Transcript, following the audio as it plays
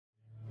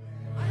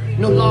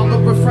No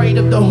longer afraid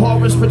of the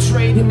horrors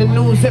portrayed in the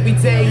news every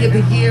day of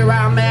the year.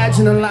 I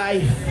imagine a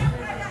life.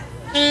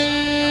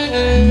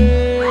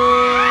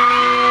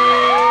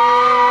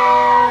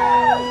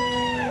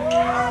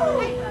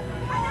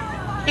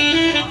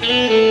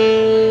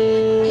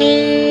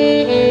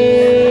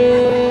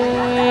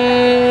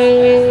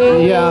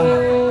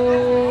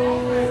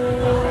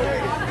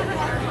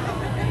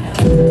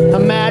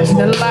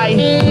 Imagine a life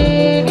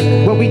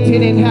where we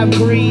didn't have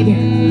greed,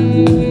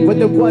 where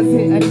there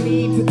wasn't a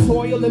need to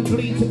toil and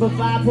bleed to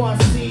provide for our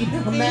seed.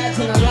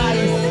 Imagine a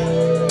life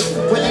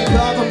where the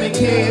government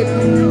cared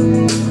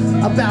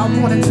about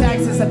more than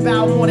taxes,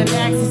 about more than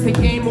access to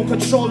gain more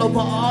control over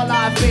all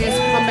our affairs.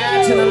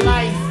 Imagine a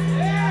life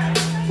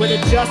where the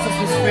justice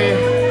was fair,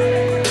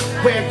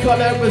 where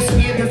color of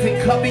skin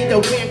doesn't cover the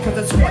wind, cause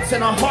it's what's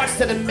in our hearts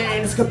that a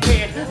man is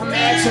compared.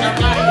 Imagine a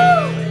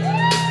life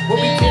where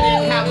we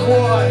didn't have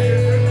war,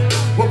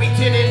 where we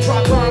didn't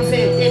drop bombs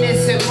and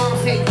innocent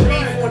moms ain't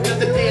grieve for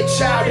another dead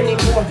child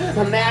anymore.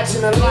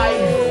 Imagine a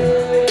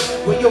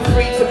life where you're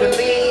free to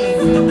believe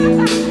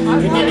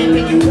in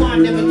anything you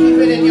want, never keep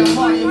it in your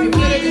heart. If you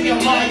get it in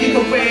your heart, you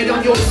can wear it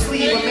on your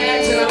sleeve.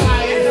 Imagine a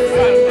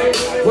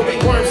life where we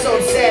weren't so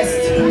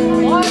obsessed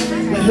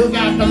with who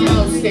got the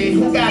most and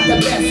who got the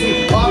best.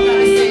 We all got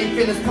the same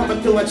feelings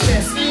pumping through our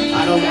chest.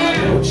 I don't want a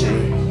new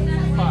chain,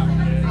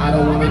 I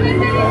don't want a new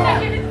car,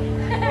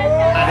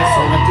 I just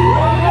wanna do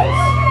things,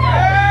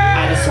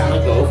 I just wanna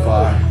go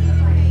far.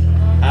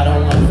 I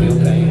don't wanna feel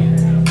pain,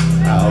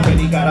 I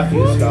already got a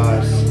few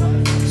scars.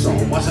 So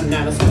much I'm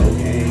not a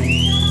cocaine,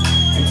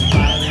 and to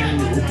buy a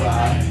new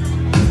car.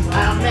 I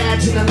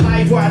imagine a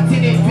life where I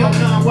didn't feel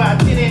numb, where I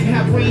didn't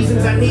have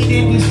reasons I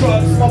needed these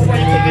drugs. My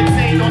brain could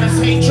contain all this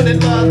hatred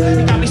and love.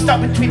 It got me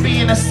stuck between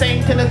being a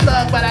saint and a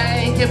thug, but I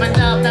ain't giving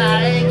up, nah,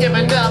 I ain't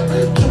giving up.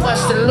 Too much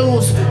to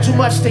lose, too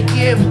much to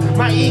give.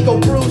 My ego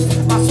bruised,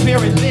 my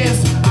spirit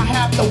lives. I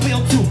have the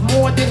will to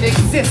more than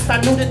exist.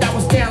 I knew that I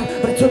was down,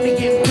 but it took me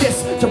getting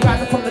pissed to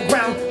rise up from the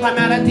ground, climb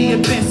out of the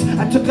abyss.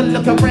 I took a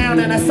look around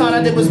and I saw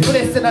that it was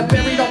bliss, and I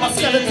buried all my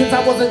skeletons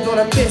I wasn't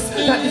gonna miss.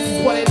 Now this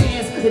is what it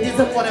is, it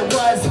isn't what it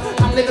was.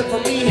 I'm living for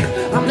me,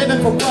 I'm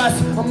living for us.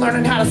 I'm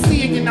learning how to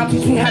see again, now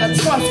teach me how to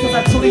trust, cause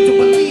I truly do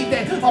believe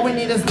that all we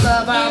need is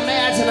love. I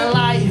imagine a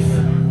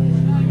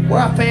life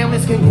where our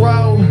families can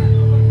grow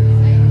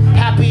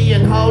happy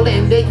and whole,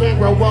 and they can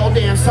grow old,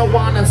 and so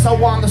on and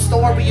so on. The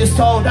story is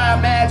told. I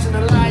imagine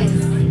a life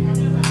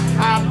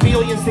I have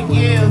billions to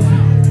give.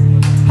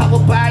 I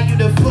will buy you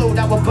the food,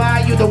 I will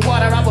buy you the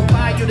water, I will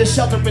buy you the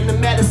shelter and the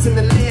medicine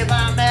to live.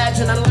 I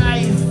imagine a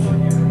life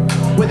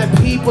where the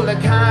people are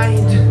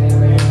kind,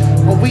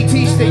 where we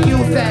teach the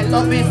youth that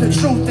love is the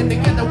truth, and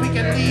together we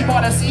can leave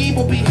all this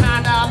evil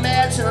behind. I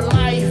imagine a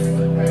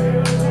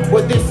life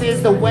where this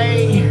is the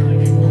way,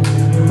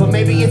 but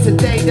maybe it's a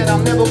day that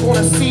I'm never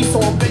gonna see,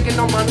 so I'm begging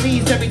on my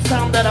knees every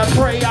time that I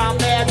pray. I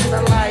imagine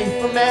a life,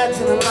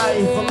 imagine a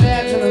life,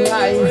 imagine a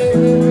life.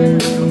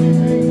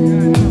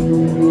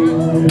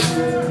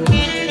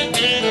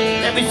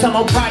 Every time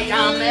I write, I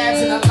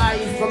imagine a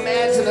life,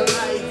 imagine a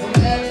life,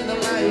 imagine a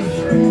life.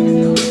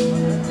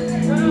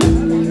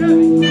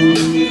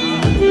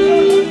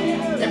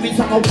 Every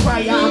time I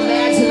write, I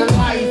imagine a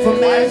life,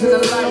 imagine a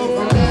life,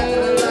 imagine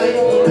a life,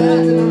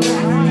 imagine a life.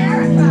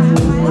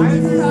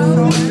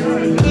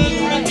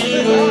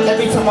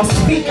 Every time I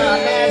speak, I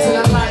imagine a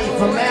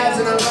life,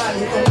 imagine a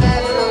life,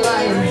 imagine a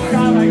life.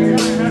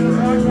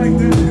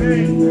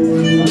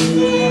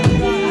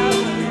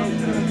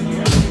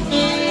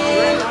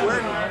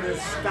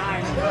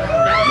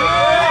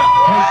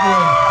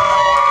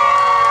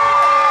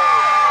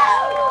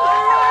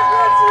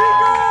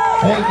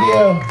 Thank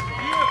you.